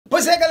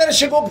Pois é, galera,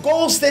 chegou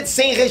Ghosted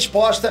Sem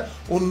Resposta,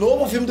 o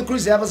novo filme do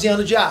Chegou Ghosted e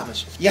Ana de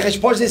Armas. E a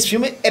resposta desse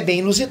filme é bem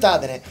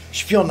inusitada, né?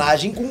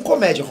 Espionagem com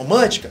comédia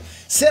romântica.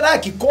 Será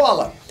que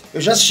cola? Eu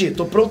já assisti,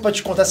 tô pronto pra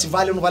te contar se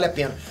vale ou não vale a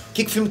pena. O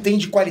que o filme tem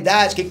de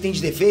qualidade, o que tem de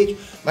defeito.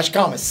 Mas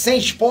calma, sem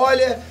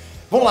spoiler.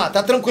 Vamos lá,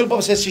 tá tranquilo pra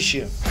você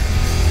assistir.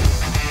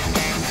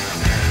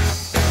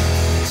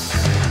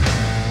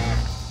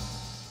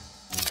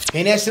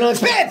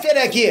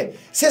 Peter aqui!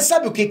 Você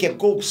sabe o que é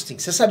ghosting?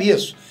 Você sabe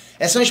isso?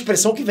 Essa é uma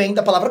expressão que vem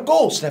da palavra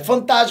ghost, né?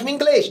 Fantasma em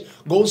inglês.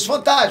 Ghost,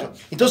 fantasma.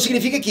 Então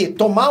significa que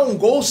tomar um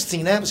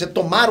ghosting, né? Você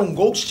tomar um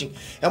ghosting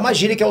é uma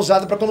gíria que é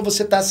usada para quando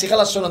você tá se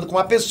relacionando com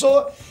uma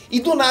pessoa e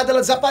do nada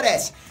ela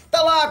desaparece.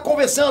 Tá lá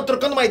conversando,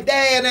 trocando uma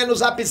ideia, né? No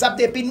zap,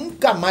 de repente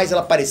nunca mais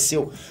ela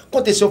apareceu.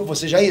 Aconteceu com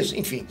você já isso?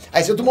 Enfim,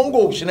 aí você tomou um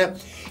ghost, né?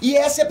 E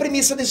essa é a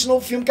premissa desse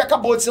novo filme que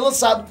acabou de ser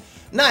lançado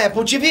na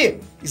Apple TV.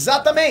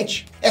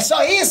 Exatamente. É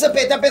só isso,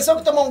 Peter? A pessoa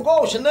que tomou um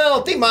ghost?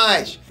 Não, tem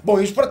mais. Bom,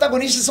 e os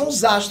protagonistas são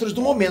os astros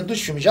do momento dos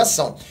filmes de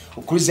ação.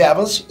 O Chris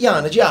Evans e a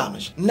Ana de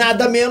Armas.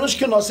 Nada menos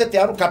que o nosso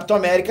eterno Capitão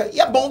América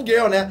e a Bond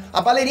Girl, né?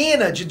 A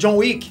bailarina de John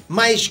Wick.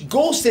 Mas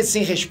Ghosted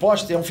Sem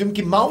Resposta é um filme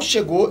que mal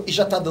chegou e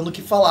já tá dando o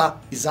que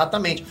falar.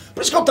 Exatamente.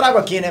 Por isso que eu trago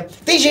aqui, né?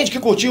 Tem gente que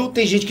curtiu,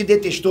 tem gente que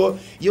detestou,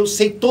 e eu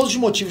sei todos os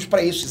motivos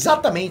pra isso.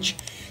 Exatamente.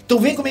 Então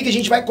vem comigo que a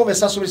gente vai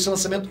conversar sobre esse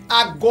lançamento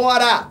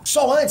agora!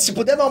 Só antes, se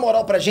puder dar uma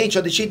moral pra gente,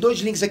 eu deixei 2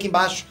 links aqui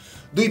embaixo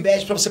do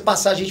IBEST pra você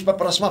passar a gente pra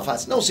próxima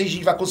fase. Não sei se a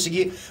gente vai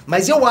conseguir,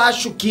 mas eu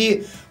acho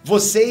que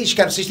vocês,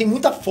 cara, vocês têm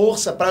muita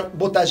força pra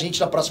botar a gente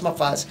na próxima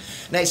fase,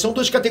 né? E são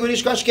 2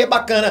 categorias que eu acho que é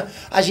bacana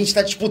a gente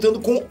tá disputando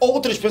com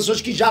outras pessoas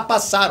que já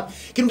passaram,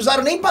 que não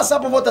precisaram nem passar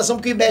por votação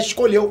porque o IBEST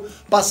escolheu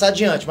passar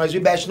adiante, mas o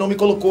IBEST não me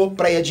colocou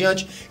pra ir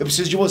adiante. Eu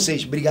preciso de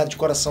vocês. Obrigado de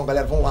coração,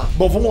 galera. Vamos lá.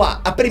 Bom, vamos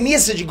lá. A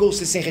premissa de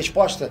Ghosted Sem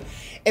Resposta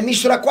é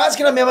misturar quase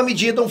que na mesma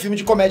medida um filme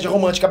de comédia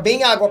romântica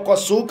bem água com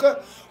açúcar,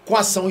 com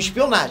ação e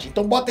espionagem.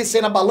 Então bota isso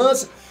aí na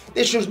balança,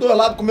 deixa os dois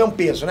lados com o mesmo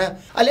peso, né?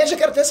 Aliás, eu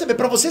quero até saber,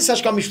 pra você acha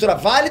que é uma mistura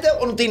válida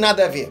ou não tem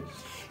nada a ver?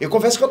 Eu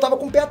confesso que eu tava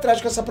com o pé atrás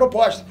com essa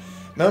proposta,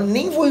 mas eu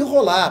nem vou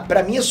enrolar.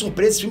 Pra minha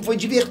surpresa, esse filme foi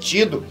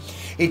divertido.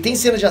 Ele tem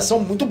cenas de ação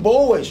muito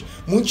boas,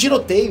 muito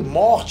tiroteio,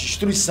 morte,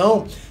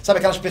 destruição, sabe,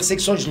 aquelas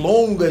perseguições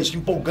longas,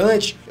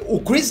 empolgantes. O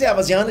Chris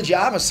Evans e a Ana de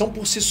Armas são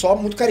por si só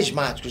muito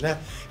carismáticos, né?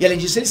 E além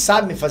disso, eles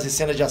sabem fazer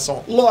cenas de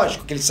ação.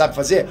 Lógico que eles sabem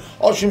fazer.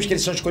 Olha os filmes que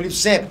eles são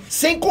escolhidos sempre.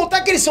 Sem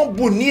contar que eles são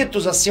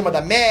bonitos acima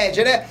da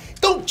média, né?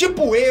 Então,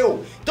 tipo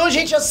eu. Então a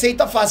gente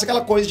aceita fácil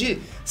aquela coisa de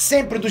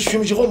sempre dos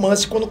filmes de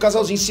romance, quando o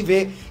casalzinho se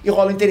vê e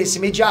rola um interesse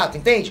imediato,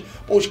 entende?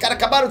 Pô, os caras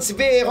acabaram de se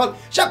ver, rola...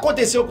 Já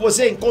aconteceu com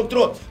você?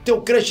 Encontrou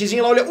teu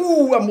crushzinho lá, olha,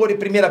 amor em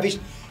primeira vista.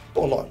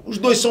 Pô, lógico, os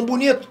dois são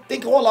bonitos, tem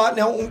que rolar,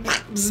 né?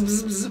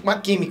 Uma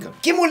química.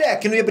 Que mulher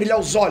que não ia brilhar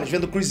os olhos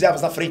vendo o Chris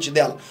Evans na frente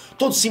dela?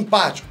 Todo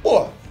simpático.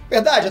 Pô,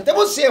 verdade, até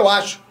você, eu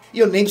acho. E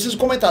eu nem preciso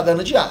comentar da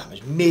Ana de Armas,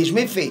 mesmo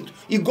efeito.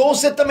 E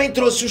você também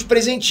trouxe uns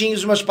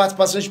presentinhos, umas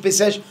participações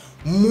especiais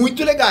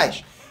muito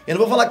legais. Eu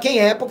não vou falar quem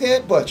é,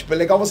 porque, pô, tipo, é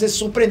legal você se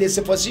surpreender se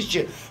você for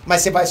assistir.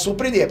 Mas você vai se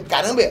surpreender.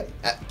 Caramba,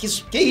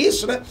 que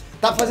isso, né?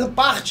 Tá fazendo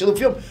parte do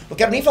filme. Não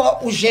quero nem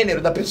falar o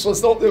gênero da pessoa,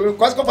 senão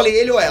quase que eu falei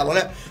ele ou ela,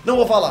 né? Não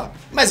vou falar.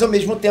 Mas ao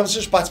mesmo tempo,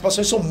 suas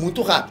participações são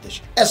muito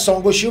rápidas. É só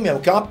um gostinho mesmo,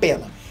 que é uma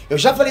pena. Eu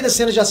já falei das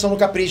cenas de ação no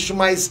Capricho,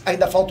 mas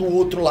ainda falta o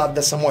outro lado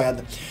dessa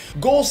moeda.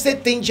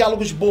 Ghosted tem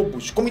diálogos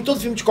bobos. Como em todo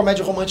filme de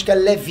comédia romântica, é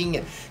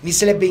levinha.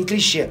 Nisso ele é bem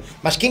clichê.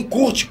 Mas quem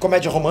curte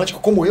comédia romântica,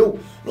 como eu,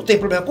 não tem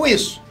problema com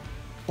isso.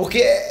 Porque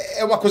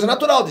é uma coisa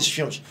natural desses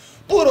filmes.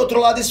 Por outro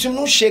lado, esse filme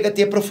não chega a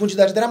ter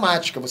profundidade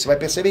dramática, você vai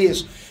perceber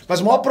isso.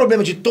 Mas o maior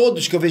problema de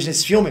todos que eu vejo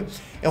nesse filme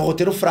é um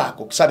roteiro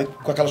fraco, sabe?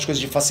 Com aquelas coisas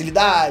de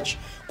facilidade,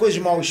 coisas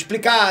mal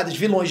explicadas,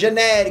 vilões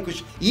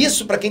genéricos. E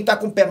isso, pra quem tá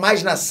com o pé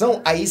mais na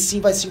ação, aí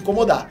sim vai se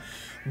incomodar.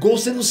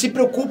 Ghosted não se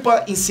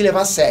preocupa em se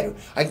levar a sério.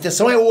 A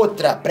intenção é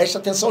outra, presta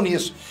atenção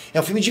nisso. É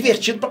um filme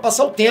divertido pra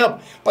passar o tempo,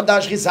 pra dar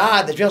umas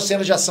risadas, ver umas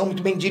cenas de ação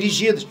muito bem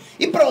dirigidas.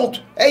 E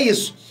pronto, é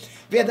isso.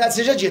 Verdade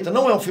seja dita,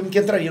 não é um filme que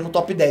entraria no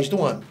top 10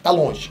 do ano, tá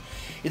longe.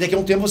 E daqui a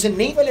um tempo você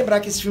nem vai lembrar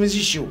que esse filme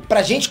existiu.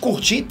 Pra gente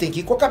curtir, tem que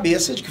ir com a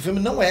cabeça de que o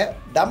filme não é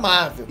da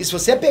Marvel. E se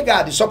você é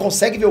pegado e só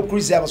consegue ver o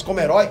Chris Evans como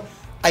herói,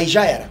 aí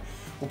já era.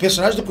 O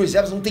personagem do Chris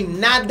Evans não tem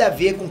nada a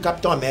ver com o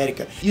Capitão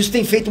América. Isso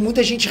tem feito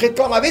muita gente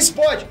reclamar. Vê se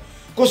pode.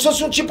 Como se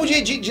fosse um tipo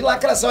de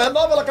lacração, é a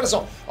nova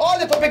lacração.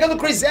 Olha, tô pegando o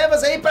Chris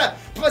Evans aí pra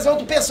fazer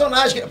outro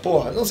personagem.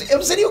 Porra, eu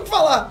não sei nem o que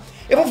falar.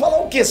 Eu vou falar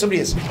o que sobre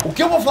isso? O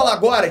que eu vou falar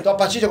agora, então a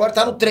partir de agora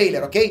tá no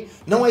trailer, ok?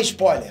 Não é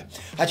spoiler.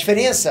 A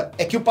diferença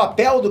é que o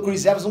papel do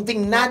Chris Evans não tem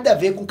nada a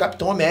ver com o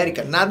Capitão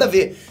América, nada a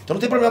ver. Então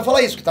não tem problema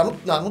falar isso, que tá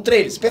no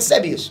trailer, você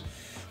percebe isso.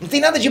 Não tem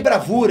nada de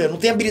bravura, não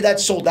tem habilidade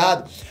de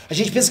soldado. A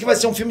gente pensa que vai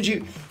ser um filme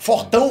de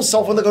fortão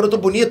salvando a garota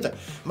bonita,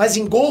 mas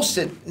em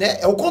Ghosted, né,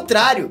 é o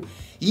contrário.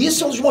 E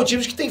isso é um dos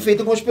motivos que tem feito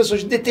algumas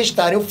pessoas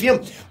detestarem o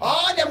filme.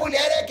 Olha, a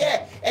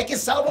mulher é que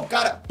salva o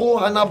cara.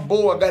 Porra, na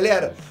boa,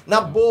 galera. Na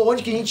boa,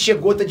 onde que a gente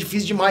chegou? Tá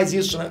difícil demais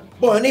isso, né?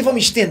 Bom, eu nem vou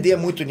me estender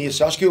muito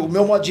nisso. Eu acho que o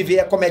meu modo de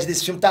ver a comédia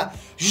desse filme tá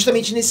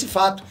justamente nesse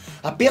fato.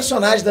 A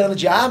personagem da Ana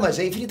de Armas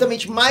é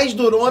infinitamente mais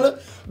durona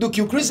do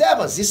que o Chris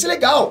Evans. Isso é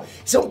legal.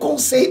 Isso é um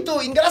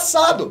conceito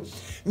engraçado.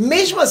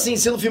 Mesmo assim,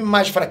 sendo um filme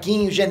mais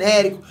fraquinho,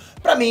 genérico,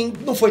 pra mim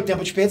não foi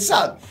tempo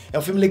desperdiçado. É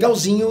um filme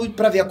legalzinho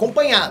pra ver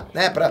acompanhado,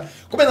 né? Pra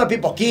comer uma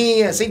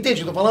pipoquinha, você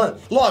entende o que eu tô falando?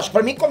 Lógico,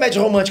 pra mim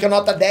comédia romântica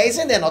nota 10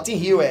 é Notting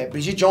Hill, é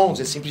Bridget Jones,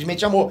 é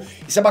Simplesmente Amor.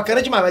 Isso é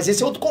bacana demais, mas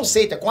esse é outro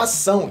conceito, é com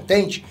ação,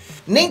 entende?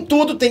 Nem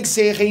tudo tem que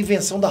ser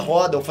reinvenção da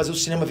roda ou fazer o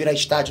cinema virar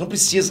estádio, não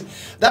precisa.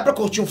 Dá pra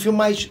curtir um filme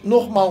mais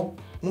normal.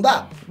 Não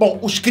dá? Bom,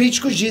 os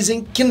críticos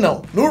dizem que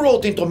não. No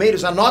Rotten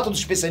Tomatoes, a nota dos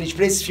especialistas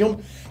pra esse filme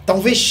tá um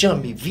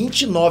vexame,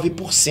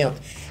 29%.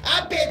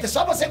 Ah, Peter,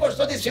 só você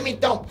gostou desse filme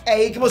então? É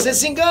aí que você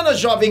se engana,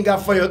 jovem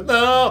gafanhoto.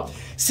 Não!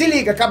 Se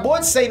liga, acabou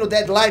de sair no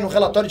Deadline um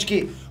relatório de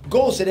que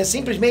Ghosted é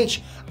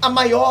simplesmente a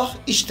maior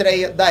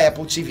estreia da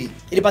Apple TV.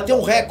 Ele bateu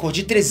um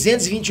recorde de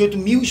 328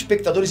 mil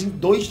espectadores em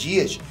 2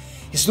 dias.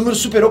 Esse número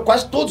superou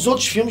quase todos os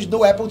outros filmes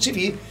do Apple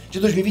TV de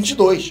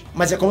 2022.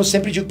 Mas é como eu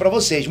sempre digo pra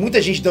vocês, muita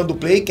gente dando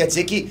play quer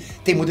dizer que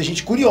tem muita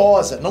gente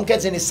curiosa, não quer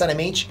dizer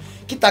necessariamente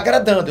que tá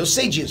agradando, eu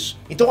sei disso.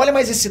 Então olha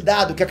mais esse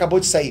dado que acabou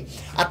de sair.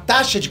 A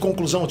taxa de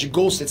conclusão de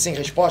Ghosted Sem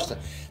Resposta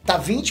tá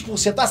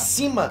 20%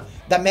 acima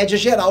da média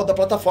geral da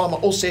plataforma,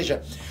 ou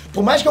seja,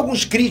 por mais que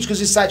alguns críticos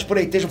e sites por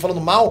aí estejam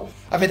falando mal,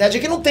 a verdade é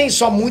que não tem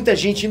só muita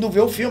gente indo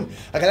ver o filme.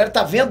 A galera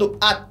tá vendo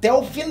até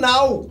o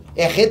final.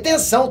 É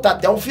retenção, tá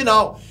até o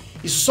final.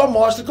 Isso só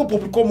mostra que o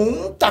público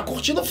comum tá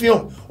curtindo o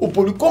filme. O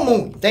público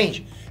comum,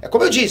 entende? É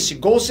como eu disse,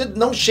 Ghosted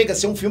não chega a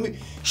ser um filme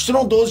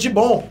estrondoso de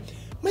bom.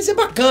 Mas é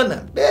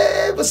bacana.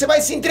 Você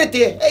vai se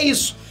entreter, é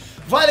isso.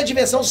 Vale a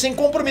diversão sem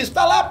compromisso.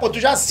 Tá lá, pô, tu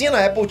já assina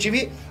a Apple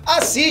TV,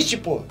 assiste,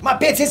 pô. Mas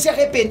Pedro, você se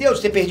arrependeu de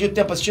ter perdido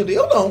tempo assistindo?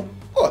 Eu não.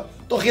 Pô,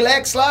 tô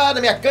relax lá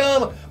na minha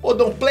cama, ou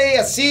dou um play,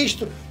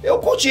 assisto. Eu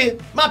curti.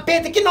 Mas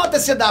Pedro, que nota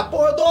você dá?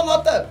 Pô, eu dou uma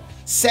nota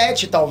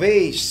 7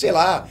 talvez, sei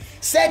lá.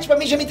 7 pra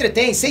mim já me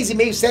entretém,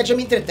 6,5, 7 já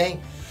me entretém.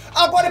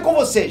 Agora é com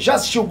você, já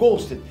assistiu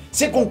Ghosted?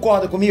 Você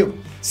concorda comigo?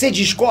 Você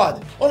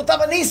discorda? Ou não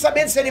tava nem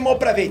sabendo se animou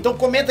pra ver? Então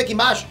comenta aqui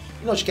embaixo.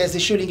 E não esquece,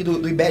 deixa o link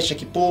do IBEST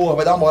aqui, porra,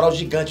 vai dar uma moral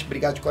gigante.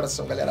 Obrigado de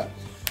coração, galera.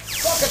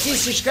 Toca aqui,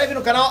 se inscreve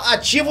no canal,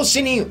 ativa o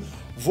sininho.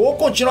 Vou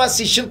continuar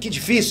assistindo, que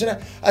difícil, né?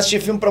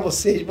 Assistir filme pra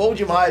vocês, bom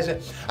demais, né?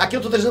 Aqui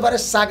eu tô trazendo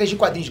várias sagas de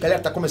quadrinhos. Galera,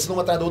 tá começando um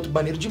atrás do outro,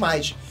 maneiro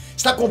demais.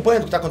 Você tá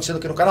acompanhando o que tá acontecendo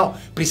aqui no canal?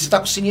 Precisa estar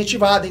com o sininho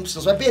ativado, hein?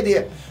 Senão você vai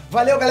perder.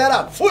 Valeu,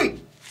 galera.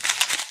 Fui!